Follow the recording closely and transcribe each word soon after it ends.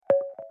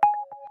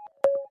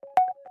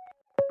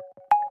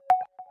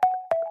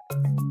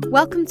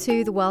Welcome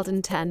to The World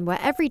in 10, where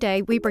every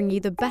day we bring you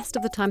the best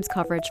of the Times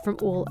coverage from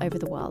all over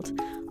the world.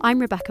 I'm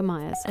Rebecca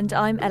Myers. And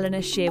I'm Eleanor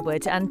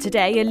Shearwood. And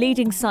today, a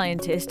leading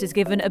scientist has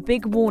given a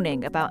big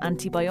warning about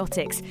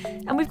antibiotics.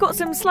 And we've got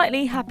some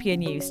slightly happier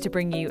news to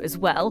bring you as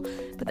well.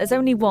 But there's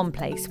only one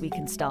place we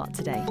can start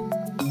today.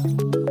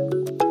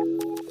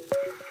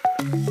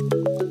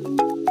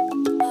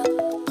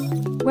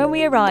 When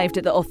we arrived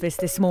at the office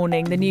this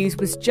morning, the news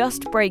was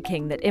just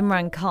breaking that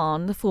Imran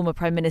Khan, the former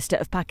Prime Minister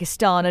of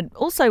Pakistan and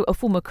also a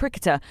former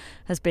cricketer,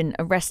 has been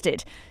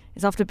arrested.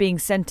 It's after being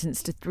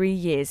sentenced to 3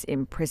 years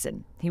in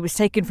prison. He was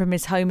taken from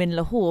his home in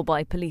Lahore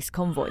by police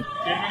convoy.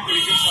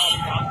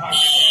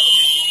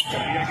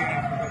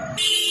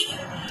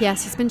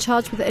 Yes, he's been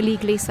charged with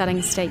illegally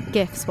selling state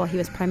gifts while he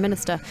was Prime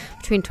Minister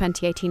between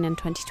 2018 and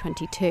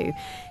 2022.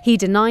 He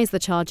denies the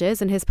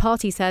charges and his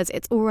party says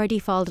it's already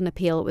filed an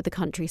appeal with the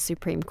country's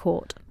Supreme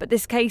Court. But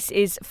this case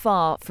is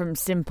far from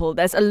simple.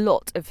 There's a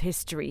lot of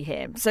history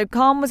here. So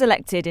Khan was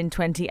elected in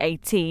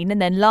 2018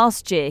 and then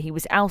last year he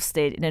was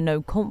ousted in a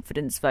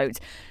no-confidence vote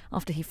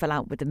after he fell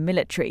out with the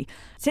military.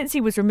 Since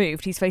he was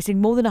removed, he's facing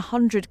more than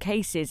 100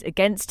 cases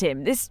against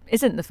him. This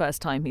isn't the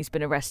first time he's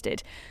been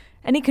arrested.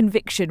 Any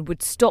conviction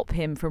would stop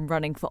him from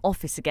running for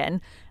office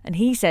again, and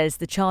he says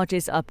the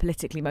charges are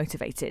politically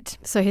motivated.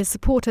 So his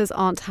supporters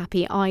aren't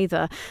happy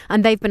either,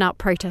 and they've been out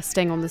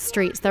protesting on the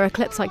streets. There are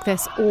clips like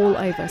this all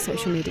over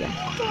social media.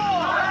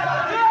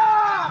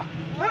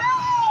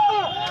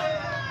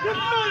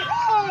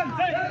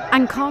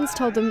 And Khan's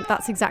told them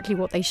that's exactly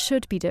what they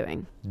should be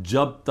doing.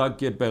 जब तक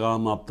ये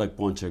पैगाम आप तक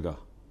पहुंचेगा,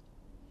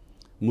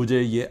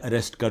 मुझे ये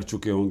arrest कर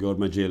चुके होंगे और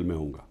मैं जेल में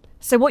होऊंगा.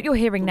 So what you're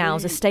hearing now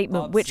is a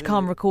statement which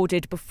Khan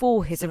recorded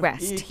before his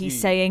arrest.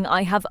 He's saying,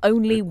 I have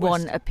only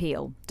one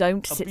appeal.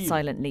 Don't sit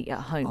silently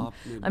at home.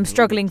 I'm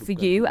struggling for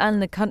you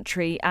and the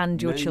country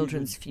and your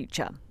children's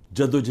future.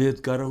 जद्दोजहद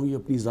कर रहा हूं, ये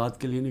अपनी जात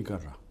के लिए नहीं कर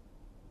रहा.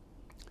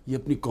 ये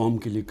अपनी कौम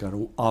के लिए कर रहा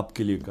हूं,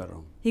 आपके लिए कर रहा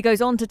हूं. He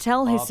goes on to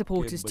tell his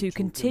supporters to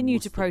continue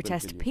to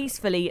protest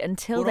peacefully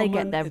until they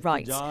get their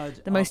rights.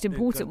 The most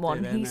important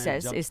one, he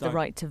says, is the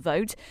right to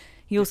vote.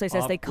 He also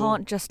says they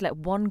can't just let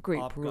one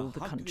group rule the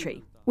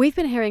country. We've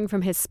been hearing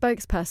from his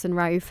spokesperson,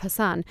 Rauf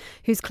Hassan,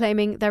 who's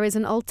claiming there is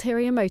an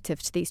ulterior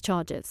motive to these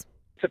charges.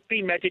 It's a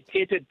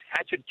premeditated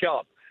hatchet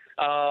job,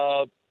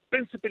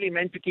 principally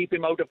meant to keep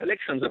him out of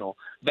elections,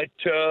 But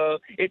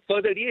it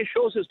further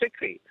reassures his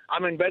victory.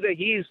 I mean, whether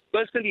he is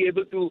personally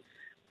able to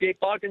take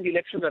part in the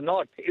elections or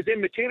not is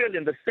immaterial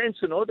in the sense,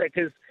 that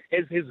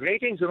his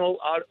ratings,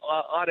 are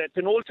at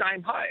an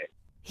all-time high.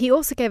 He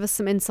also gave us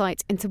some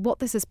insight into what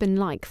this has been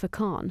like for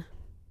Khan.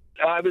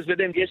 I was with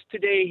him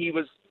yesterday. He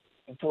was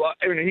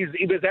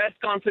as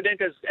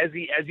confident as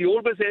he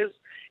always is.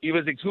 He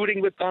was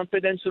exuding with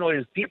confidence.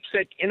 His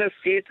deep-set inner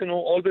faith,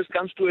 always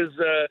comes to his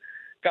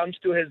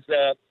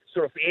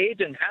sort of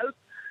aid and help.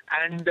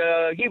 And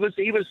he was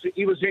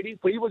ready.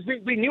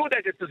 We knew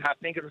that it was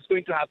happening. It was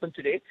going to happen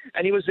today,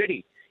 and he was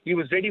ready. He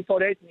was ready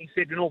for it, and he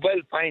said,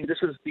 well, fine. This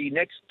is the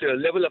next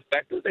level of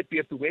battle that we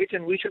have to wage,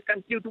 and we shall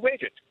continue to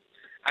wage it,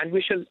 and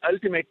we shall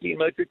ultimately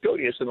emerge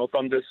victorious,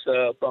 from this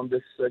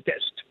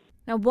test.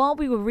 Now, while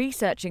we were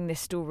researching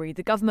this story,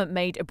 the government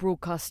made a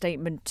broadcast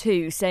statement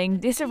too, saying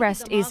this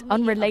arrest is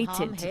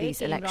unrelated to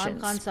these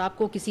elections. That's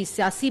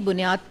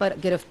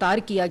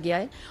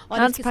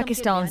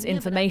Pakistan's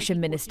information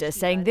minister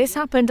saying this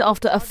happened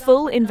after a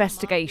full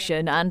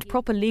investigation and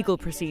proper legal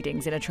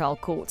proceedings in a trial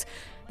court.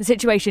 The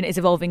situation is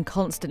evolving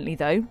constantly,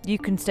 though. You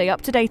can stay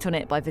up to date on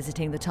it by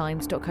visiting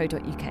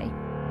thetimes.co.uk.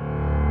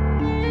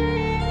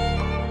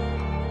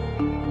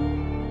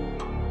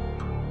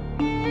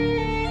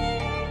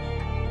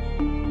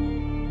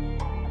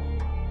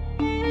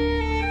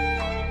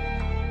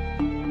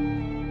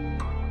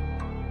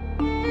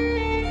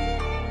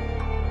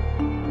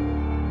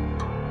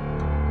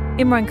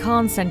 Imran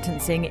Khan's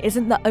sentencing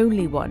isn't the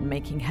only one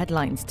making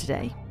headlines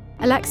today.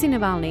 Alexei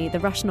Navalny, the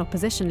Russian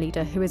opposition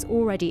leader who is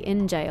already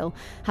in jail,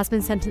 has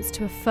been sentenced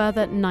to a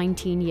further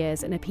 19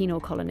 years in a penal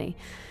colony.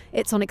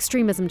 It's on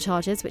extremism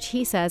charges, which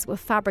he says were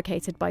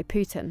fabricated by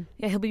Putin.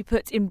 Yeah, he'll be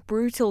put in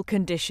brutal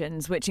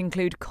conditions, which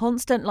include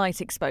constant light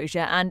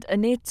exposure and a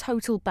near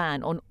total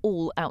ban on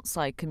all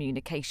outside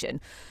communication.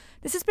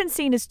 This has been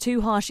seen as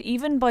too harsh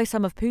even by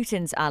some of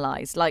Putin's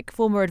allies, like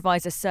former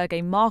advisor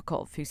Sergei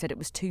Markov, who said it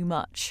was too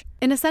much.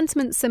 In a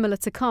sentiment similar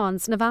to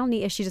Khan's,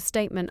 Navalny issued a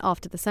statement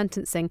after the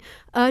sentencing,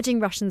 urging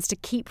Russians to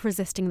keep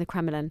resisting the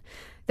Kremlin.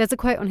 There's a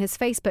quote on his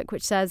Facebook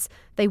which says,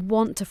 "They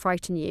want to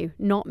frighten you,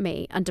 not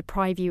me, and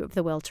deprive you of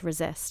the will to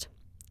resist."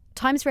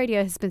 Times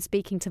Radio has been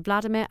speaking to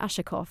Vladimir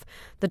Ashikov,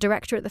 the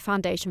director at the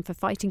Foundation for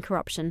Fighting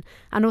Corruption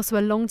and also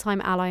a longtime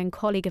ally and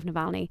colleague of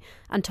Navalny,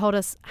 and told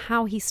us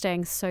how he's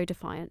staying so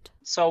defiant.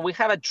 So we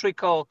have a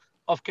trickle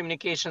of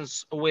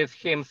communications with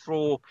him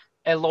through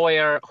a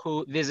lawyer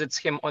who visits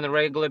him on a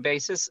regular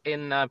basis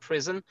in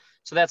prison.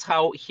 So that's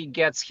how he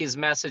gets his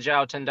message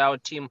out, and our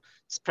team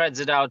spreads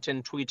it out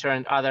in Twitter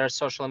and other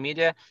social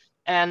media.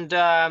 And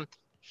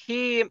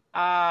he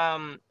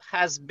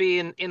has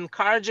been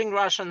encouraging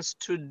Russians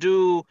to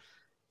do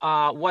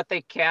what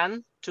they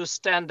can to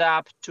stand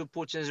up to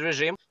Putin's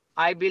regime.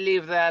 I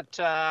believe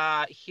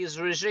that his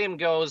regime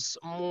goes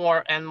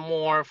more and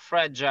more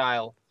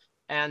fragile,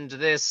 and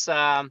this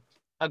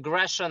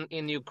aggression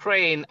in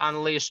Ukraine,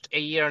 unleashed a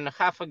year and a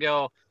half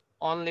ago,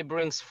 only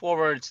brings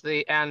forward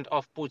the end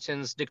of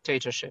Putin's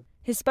dictatorship.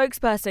 His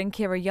spokesperson,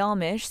 Kira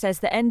Yarmysh, says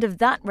the end of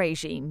that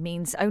regime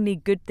means only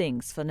good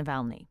things for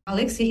Navalny.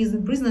 Alexei is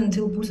in prison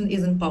until Putin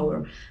is in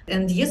power.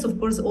 And yes, of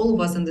course, all of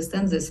us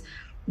understand this.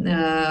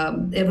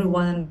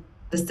 Everyone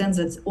understands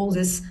that all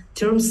these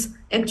terms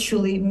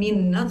actually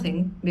mean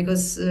nothing,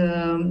 because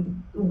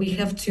we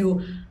have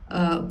to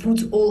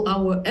put all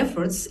our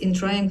efforts in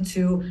trying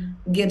to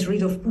get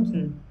rid of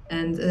Putin.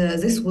 And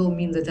this will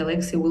mean that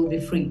Alexei will be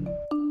free.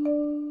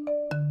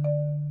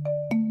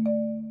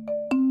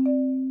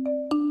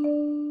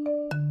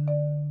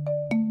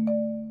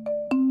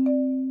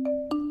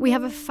 We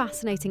have a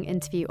fascinating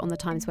interview on the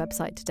Times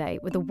website today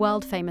with a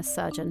world-famous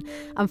surgeon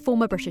and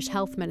former British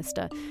health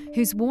minister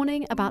who's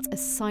warning about a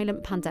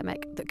silent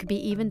pandemic that could be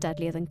even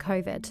deadlier than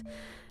COVID.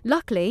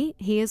 Luckily,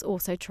 he is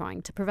also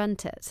trying to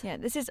prevent it. Yeah,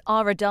 this is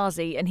Ara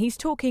Dazi, and he's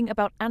talking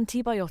about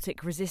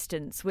antibiotic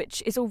resistance,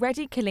 which is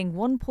already killing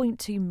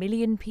 1.2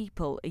 million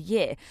people a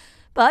year.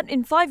 But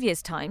in 5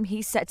 years' time,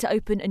 he's set to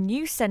open a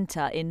new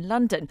centre in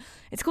London.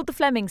 It's called the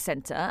Fleming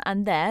Centre,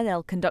 and there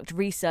they'll conduct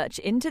research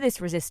into this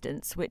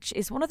resistance, which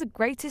is one of the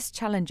greatest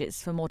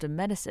challenges for modern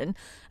medicine,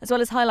 as well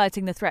as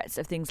highlighting the threats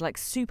of things like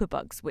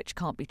superbugs, which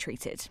can't be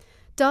treated.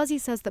 Dazi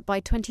says that by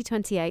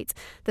 2028,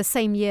 the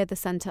same year the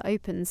centre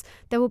opens,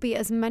 there will be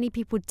as many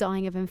people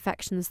dying of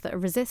infections that are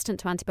resistant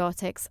to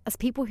antibiotics as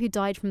people who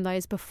died from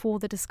those before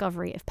the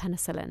discovery of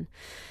penicillin.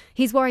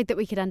 He's worried that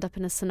we could end up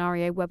in a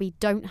scenario where we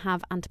don't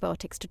have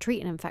antibiotics to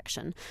treat an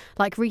infection,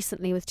 like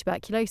recently with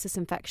tuberculosis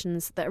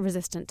infections that are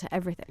resistant to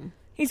everything.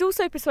 He's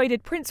also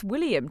persuaded Prince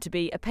William to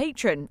be a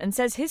patron and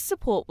says his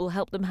support will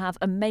help them have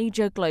a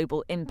major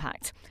global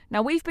impact.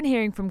 Now, we've been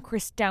hearing from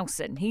Chris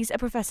Dowson. He's a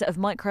professor of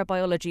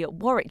microbiology at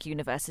Warwick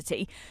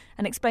University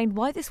and explained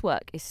why this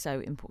work is so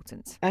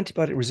important.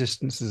 Antibiotic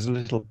resistance is a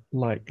little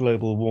like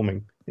global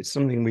warming. It's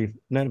something we've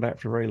known about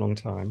for a very long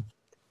time,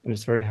 and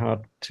it's very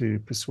hard to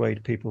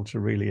persuade people to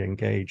really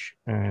engage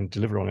and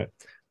deliver on it.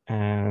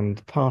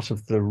 And part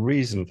of the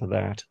reason for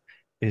that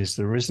is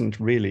there isn't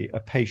really a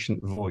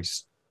patient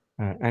voice.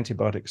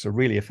 Antibiotics are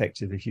really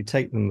effective. If you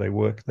take them, they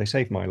work, they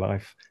save my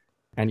life,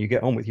 and you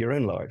get on with your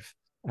own life.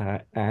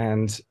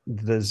 And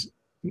there's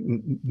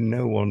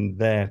no one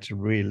there to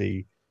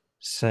really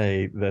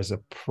say there's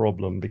a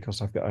problem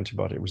because I've got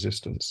antibiotic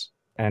resistance.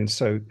 And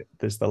so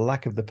there's the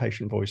lack of the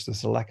patient voice,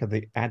 there's the lack of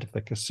the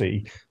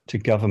advocacy to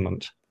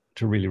government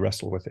to really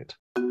wrestle with it.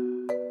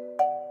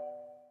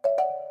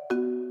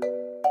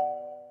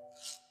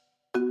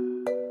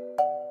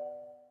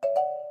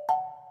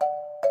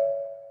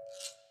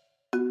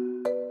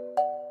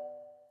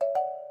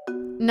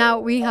 Now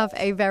we have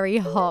a very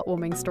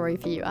heartwarming story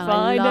for you, and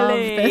Finally. I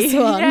love this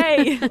one.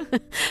 Yay!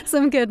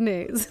 Some good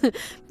news.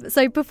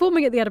 So,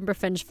 performing at the Edinburgh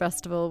Fringe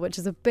Festival, which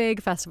is a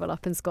big festival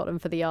up in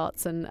Scotland for the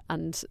arts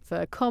and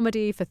for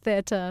comedy, for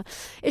theatre,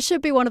 it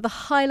should be one of the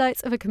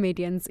highlights of a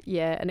comedian's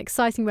year, an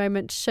exciting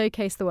moment to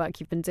showcase the work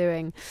you've been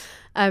doing.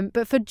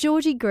 But for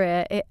Georgie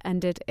Greer, it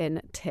ended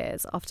in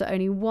tears after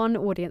only one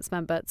audience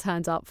member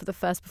turned up for the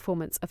first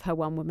performance of her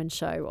one-woman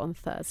show on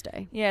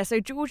Thursday. Yeah, so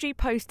Georgie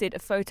posted a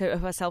photo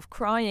of herself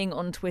crying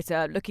on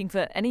Twitter, looking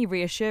for any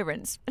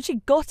reassurance. And she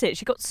got it.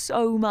 She got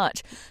so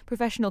much.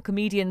 Professional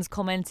comedians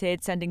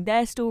commented, sending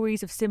their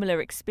stories of similar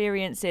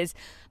experiences.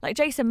 Like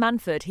Jason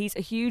Manford, he's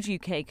a huge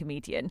UK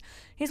comedian.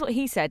 Here's what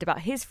he said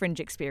about his Fringe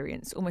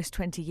experience almost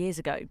 20 years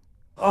ago.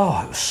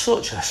 Oh, it was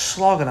such a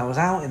slog, and I was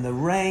out in the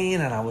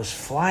rain and I was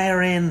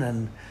flying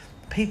and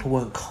people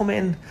weren't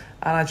coming,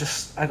 and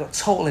I got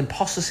total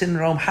imposter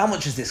syndrome. How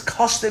much is this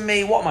costing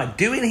me? What am I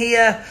doing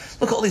here?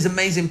 Look at all these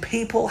amazing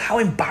people. How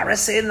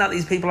embarrassing that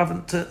these people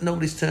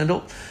nobody's turned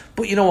up.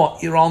 But you know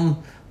what? You're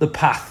on the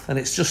path, and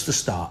it's just the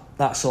start.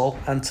 That's all.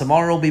 And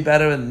tomorrow will be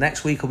better, and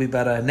next week will be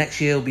better, and next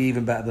year will be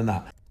even better than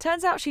that.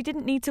 Turns out she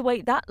didn't need to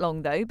wait that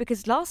long, though,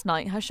 because last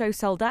night her show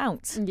sold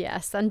out.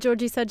 Yes, and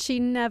Georgie said she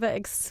never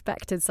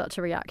expected such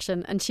a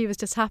reaction, and she was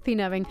just happy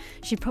knowing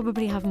she'd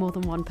probably have more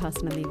than one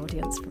person in the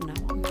audience from now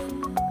on.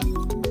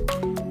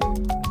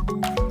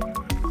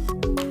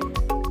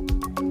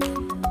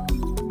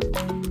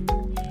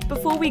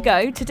 Before we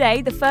go,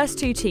 today the first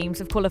two teams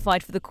have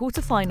qualified for the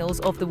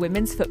quarterfinals of the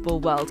Women's Football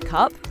World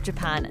Cup,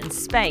 Japan and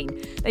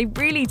Spain. They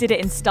really did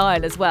it in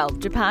style as well.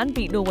 Japan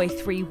beat Norway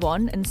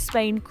 3-1 and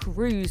Spain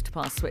cruised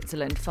past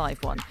Switzerland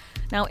 5-1.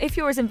 Now, if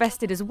you're as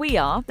invested as we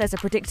are, there's a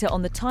predictor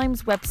on the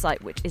Times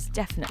website which is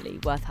definitely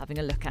worth having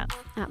a look at.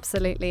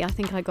 Absolutely. I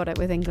think I got it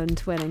with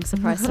England winning.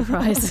 Surprise,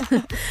 surprise.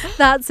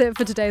 That's it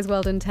for today's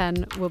World in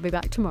 10. We'll be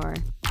back tomorrow.